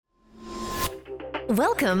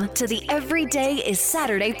Welcome to the Everyday is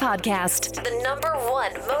Saturday podcast, the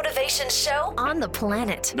 #1 motivation show on the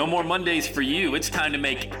planet. No more Mondays for you. It's time to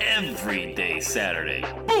make every day Saturday.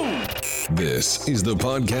 Boom! This is the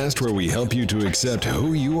podcast where we help you to accept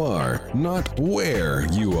who you are, not where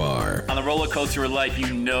you are. On the roller coaster of life,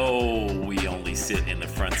 you know we only sit in the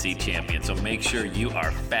front seat, champion. So make sure you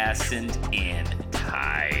are fastened and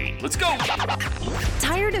tight. Let's go!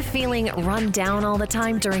 Tired of feeling run down all the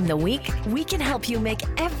time during the week? We can help you make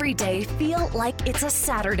every day feel like it's a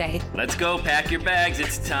Saturday. Let's go. Pack your bags.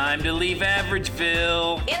 It's time to leave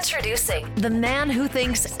Averageville. Introducing the man who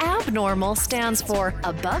thinks abnormal stands for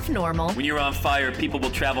above normal. When you're on fire, people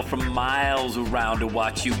will travel from miles around to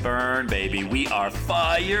watch you burn, baby. We are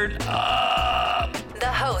fired up.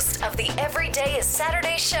 The host of the Everyday is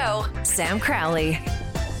Saturday show, Sam Crowley.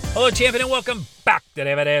 Hello, champion, and welcome back to the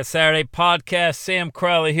Everyday is Saturday podcast. Sam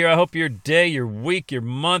Crowley here. I hope your day, your week, your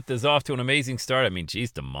month is off to an amazing start. I mean,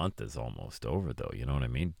 geez, the month is almost over, though. You know what I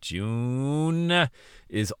mean? June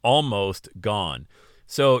is almost gone.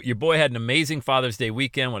 So your boy had an amazing Father's Day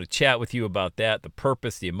weekend. I want to chat with you about that, the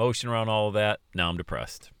purpose, the emotion around all of that. Now I'm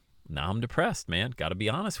depressed, man. Got to be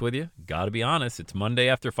honest with you. Got to be honest. It's Monday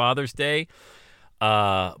after Father's Day. Boy,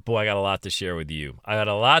 I got a lot to share with you.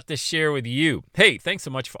 Hey, thanks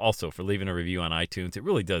so much for leaving a review on iTunes. It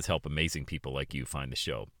really does help amazing people like you find the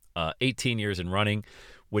show. 18 years in running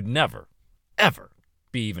would never, ever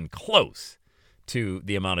be even close to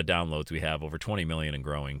the amount of downloads we have, over 20 million and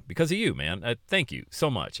growing, because of you, man. Thank you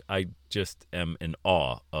so much. I just am in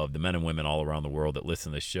awe of the men and women all around the world that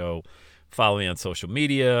listen to this show, follow me on social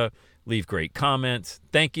media, leave great comments.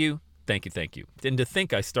 Thank you. Thank you. And to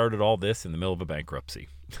think I started all this in the middle of a bankruptcy.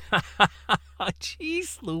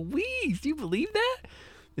 Jeez Louise, do you believe that?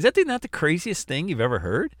 Is that not the craziest thing you've ever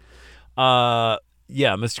heard? Yeah,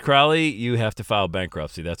 Mr. Crowley, you have to file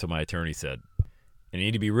bankruptcy. That's what my attorney said. And you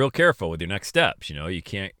need to be real careful with your next steps. You know, you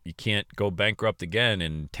can't go bankrupt again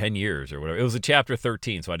in 10 years or whatever. It was a Chapter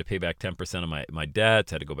 13, so I had to pay back 10% of my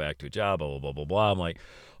debts, had to go back to a job, blah, blah, blah, blah, blah. I'm like,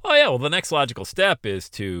 oh, yeah, well, the next logical step is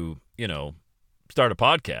to, start a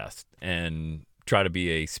podcast and try to be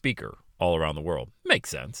a speaker all around the world. Makes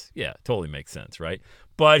sense. Yeah, totally makes sense, right?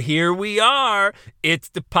 But here we are. It's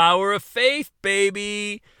the power of faith,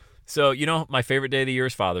 baby. So, my favorite day of the year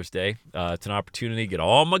is Father's Day. It's an opportunity to get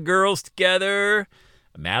all my girls together.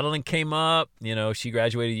 Madeline came up. She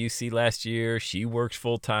graduated UC last year. She works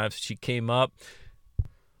full-time, so she came up.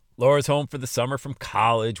 Laura's home for the summer from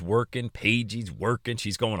college, working. Paige's working.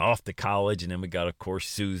 She's going off to college. And then we got, of course,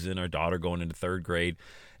 Susan, our daughter, going into third grade.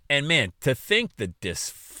 And, man, to think the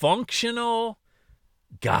dysfunctional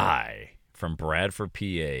guy from Bradford,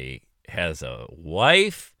 PA, has a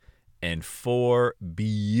wife and 4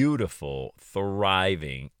 beautiful,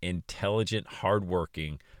 thriving, intelligent,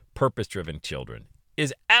 hardworking, purpose-driven children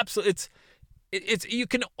is absolutely, it's you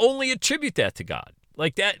can only attribute that to God.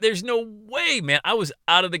 Like that, there's no way, man. I was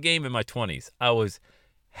out of the game in my 20s. I was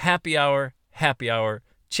happy hour,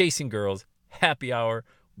 chasing girls, happy hour,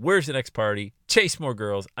 where's the next party, chase more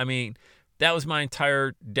girls. I mean, that was my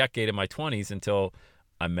entire decade in my 20s until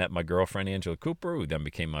I met my girlfriend, Angela Cooper, who then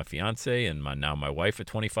became my fiance, and now my wife of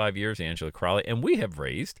 25 years, Angela Crowley, and we have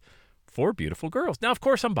raised 4 beautiful girls. Now, of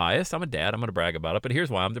course, I'm biased. I'm a dad. I'm going to brag about it, but here's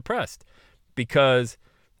why I'm depressed. Because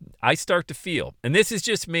I start to feel, and this is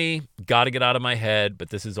just me, got to get out of my head, but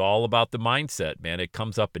this is all about the mindset, man. It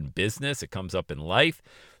comes up in business. It comes up in life.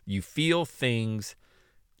 You feel things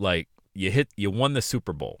like you won the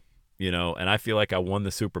Super Bowl, and I feel like I won the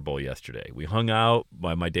Super Bowl yesterday. We hung out.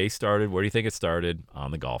 My day started. Where do you think it started? On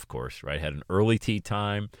the golf course, right? Had an early tee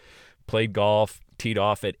time, played golf, teed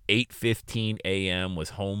off at 8:15 a.m., was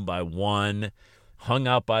home by 1, hung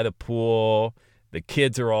out by the pool. The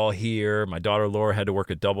kids are all here. My daughter Laura had to work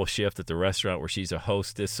a double shift at the restaurant where she's a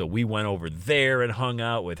hostess, so we went over there and hung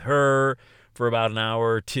out with her for about an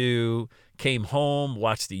hour or two, came home,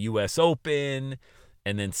 watched the U.S. Open,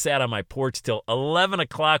 and then sat on my porch till 11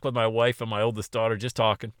 o'clock with my wife and my oldest daughter just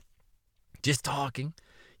talking.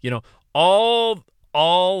 All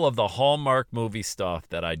of the Hallmark movie stuff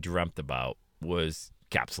that I dreamt about was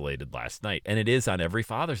encapsulated last night, and it is on every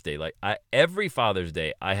Father's Day. Every Father's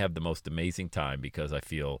Day, I have the most amazing time because I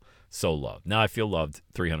feel so loved. Now I feel loved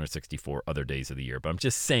 364 other days of the year, but I'm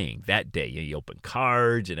just saying that day, you open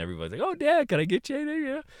cards and everybody's like, "Oh, Dad, can I get you anything?"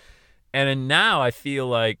 Yeah. And then now I feel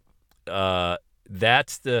like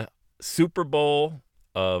that's the Super Bowl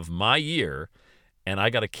of my year, and I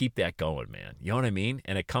got to keep that going, man. You know what I mean?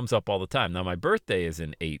 And it comes up all the time. Now my birthday is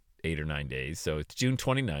in eight or 9 days, so it's June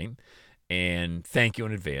 29th. And thank you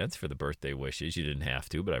in advance for the birthday wishes. You didn't have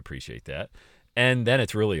to, but I appreciate that. And then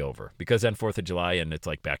it's really over because then 4th of July and it's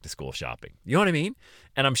like back to school shopping. You know what I mean?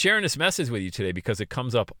 And I'm sharing this message with you today because it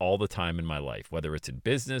comes up all the time in my life, whether it's in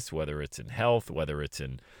business, whether it's in health, whether it's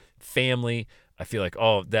in family. I feel like,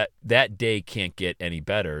 oh, that day can't get any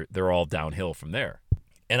better. They're all downhill from there.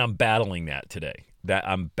 And I'm battling that today.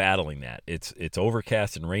 It's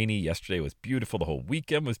overcast and rainy. Yesterday was beautiful. The whole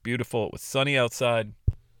weekend was beautiful. It was sunny outside.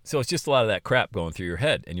 So it's just a lot of that crap going through your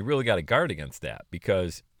head. And you really got to guard against that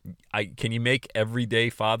because can you make every day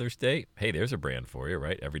Father's Day? Hey, there's a brand for you,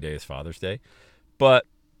 right? Every day is Father's Day. But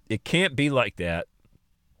it can't be like that.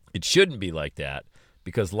 It shouldn't be like that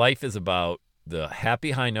because life is about the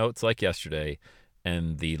happy high notes like yesterday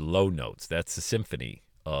and the low notes. That's the symphony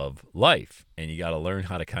of life. And you got to learn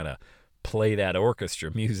how to kind of play that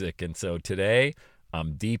orchestra music. And so today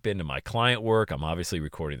I'm deep into my client work. I'm obviously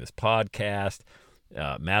recording this podcast.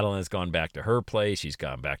 Madeline has gone back to her place. She's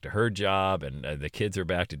gone back to her job, and the kids are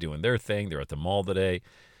back to doing their thing. They're at the mall today.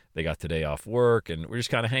 They got today off work, and we're just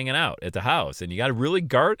kind of hanging out at the house. And you got to really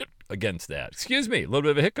guard against that. Excuse me, a little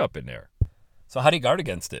bit of a hiccup in there. So how do you guard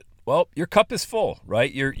against it? Well, your cup is full,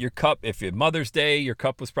 right? Your cup, if it's Mother's Day, your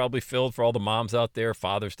cup was probably filled for all the moms out there.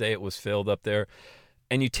 Father's Day, it was filled up there.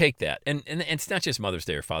 And you take that. And it's not just Mother's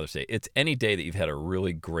Day or Father's Day. It's any day that you've had a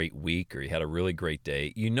really great week or you had a really great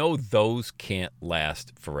day. You know those can't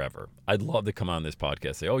last forever. I'd love to come on this podcast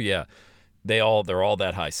and say, oh, yeah, they're all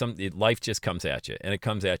that high. Life just comes at you, and it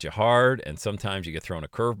comes at you hard, and sometimes you get thrown a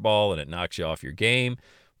curveball and it knocks you off your game.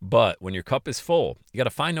 But when your cup is full, you got to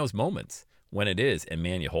find those moments when it is, and,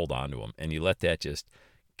 man, you hold on to them, and you let that just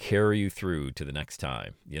carry you through to the next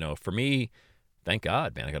time. You know, for me, thank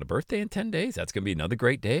God, man, I got a birthday in 10 days. That's going to be another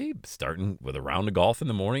great day, starting with a round of golf in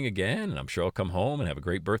the morning again, and I'm sure I'll come home and have a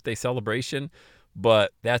great birthday celebration.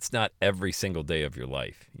 But that's not every single day of your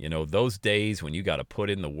life. You know, those days when you got to put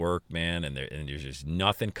in the work, man, and there's just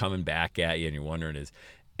nothing coming back at you, and you're wondering, is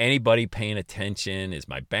anybody paying attention? Is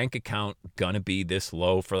my bank account going to be this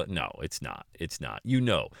low? No, it's not. It's not. You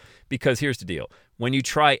know, because here's the deal. When you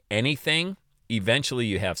try anything, eventually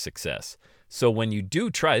you have success. So when you do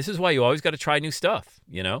try, this is why you always got to try new stuff,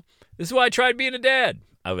 you know? This is why I tried being a dad.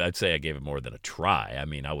 I'd say I gave it more than a try. I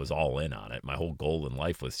mean, I was all in on it. My whole goal in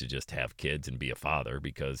life was to just have kids and be a father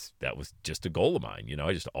because that was just a goal of mine. You know,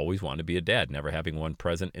 I just always wanted to be a dad. Never having one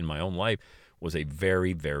present in my own life was a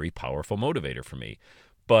very, very powerful motivator for me.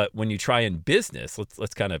 But when you try in business,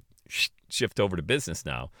 let's kind of shift over to business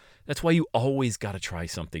now. That's why you always got to try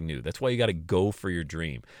something new. That's why you got to go for your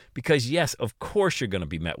dream. Because, yes, of course you're going to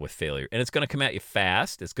be met with failure. And it's going to come at you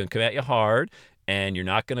fast. It's going to come at you hard. And you're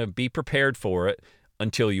not going to be prepared for it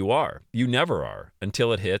until you are. You never are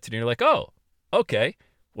until it hits. And you're like, oh, okay.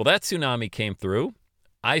 Well, that tsunami came through.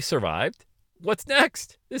 I survived. What's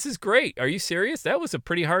next? This is great. Are you serious? That was a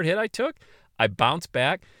pretty hard hit I took. I bounced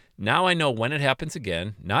back. Now I know when it happens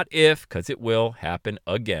again. Not if, because it will happen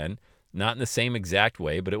again. Not in the same exact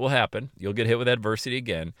way, but it will happen. You'll get hit with adversity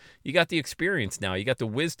again. You got the experience now. You got the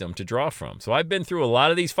wisdom to draw from. So I've been through a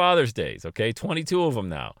lot of these Father's Days, okay? 22 of them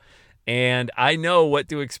now. And I know what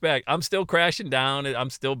to expect. I'm still crashing down. I'm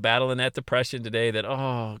still battling that depression today that,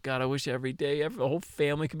 oh, God, I wish every day the whole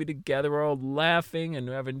family could be together. We're all laughing and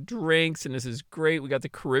having drinks, and this is great. We got the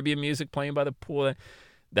Caribbean music playing by the pool.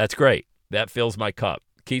 That's great. That fills my cup.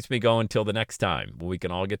 Keeps me going till the next time when we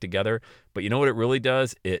can all get together. But you know what it really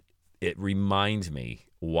does? It reminds me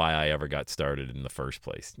why I ever got started in the first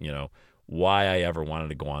place, you know, why I ever wanted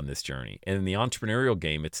to go on this journey. And in the entrepreneurial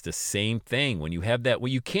game, it's the same thing. When you have that,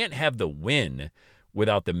 well, you can't have the win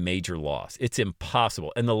without the major loss. It's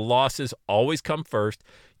impossible. And the losses always come first.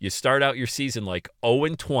 You start out your season like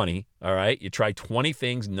 0-20, all right? You try 20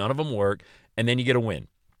 things, none of them work, and then you get a win.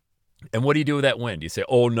 And what do you do with that win? Do you say,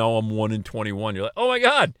 oh, no, I'm 1-21? You're like, oh, my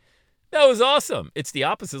God, that was awesome. It's the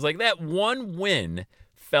opposite. It's like that one win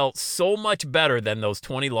felt so much better than those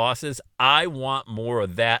 20 losses. I want more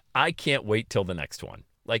of that. I can't wait till the next one.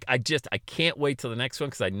 Like, I can't wait till the next one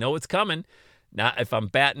because I know it's coming. Now, if I'm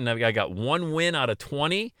batting, I got one win out of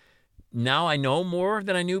 20. Now I know more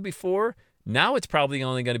than I knew before. Now it's probably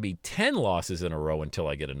only going to be 10 losses in a row until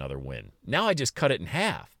I get another win. Now I just cut it in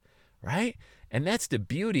half, right? And that's the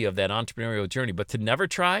beauty of that entrepreneurial journey. But to never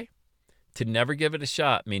try, to never give it a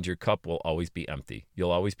shot means your cup will always be empty.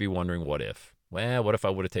 You'll always be wondering, what if? Well, what if I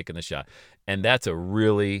would have taken the shot? And that's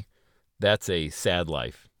a sad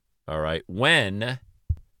life, all right? When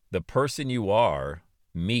the person you are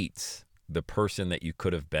meets the person that you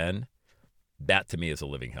could have been, that to me is a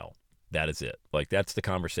living hell. That is it. Like, that's the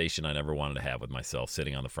conversation I never wanted to have with myself,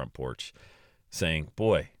 sitting on the front porch saying,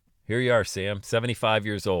 boy, here you are, Sam, 75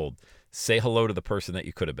 years old. Say hello to the person that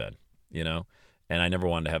you could have been, you know? And I never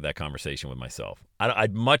wanted to have that conversation with myself.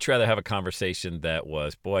 I'd much rather have a conversation that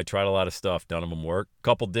was, boy, I tried a lot of stuff. None of them worked. A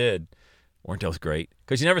couple did. Weren't those great?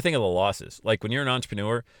 Because you never think of the losses. Like when you're an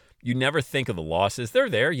entrepreneur, you never think of the losses. They're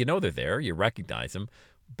there. You know they're there. You recognize them.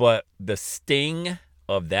 But the sting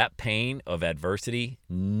of that pain, of adversity,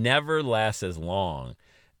 never lasts as long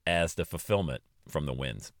as the fulfillment from the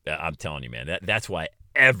wins. I'm telling you, man, that's why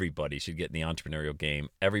everybody should get in the entrepreneurial game.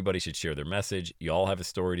 Everybody should share their message. You all have a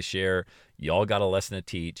story to share. You all got a lesson to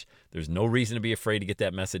teach. There's no reason to be afraid to get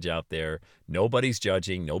that message out there. Nobody's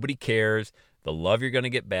judging. Nobody cares. The love you're going to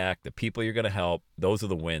get back, the people you're going to help, those are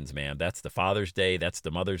the wins, man. That's the Father's Day. That's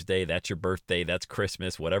the Mother's Day. That's your birthday. That's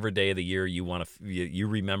Christmas. Whatever day of the year you want to, you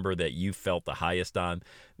remember that you felt the highest on.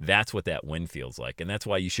 That's what that win feels like. And that's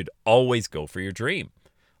why you should always go for your dream.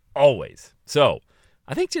 Always. So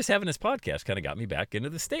I think just having this podcast kind of got me back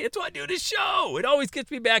into the state. That's why I do this show. It always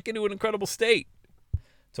gets me back into an incredible state.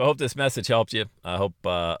 So I hope this message helped you. I hope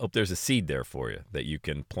there's a seed there for you that you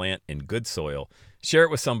can plant in good soil. Share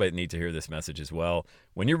it with somebody that needs to hear this message as well.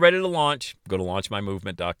 When you're ready to launch, go to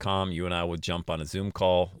launchmymovement.com. You and I will jump on a Zoom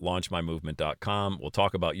call, launchmymovement.com. We'll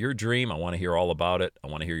talk about your dream. I want to hear all about it. I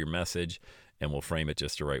want to hear your message, and we'll frame it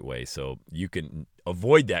just the right way so you can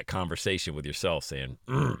avoid that conversation with yourself saying,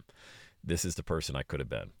 this is the person I could have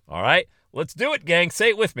been. All right, let's do it, gang. Say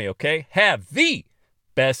it with me, okay? Have the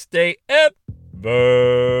best day ever.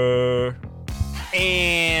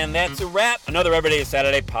 And that's a wrap. Another Every Day is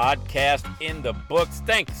Saturday podcast in the books.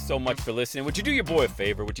 Thanks so much for listening. Would you do your boy a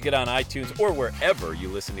favor? Would you get on iTunes or wherever you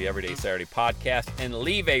listen to the Every Day Saturday podcast and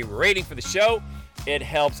leave a rating for the show? It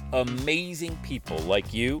helps amazing people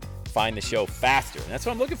like you find the show faster. And that's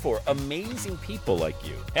what I'm looking for, amazing people like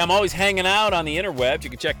you. Hey, I'm always hanging out on the interwebs. You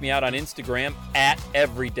can check me out on Instagram at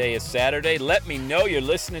EverydayIsSaturday. Let me know you're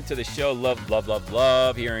listening to the show.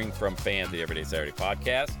 Love hearing from fans of the Everyday Saturday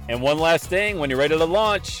podcast. And one last thing, when you're ready to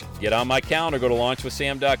launch, get on my calendar, go to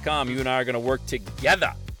launchwithsam.com. You and I are going to work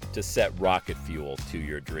together to set rocket fuel to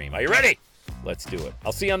your dream. Are you ready? Let's do it.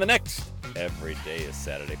 I'll see you on the next Every Day is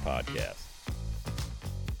Saturday podcast.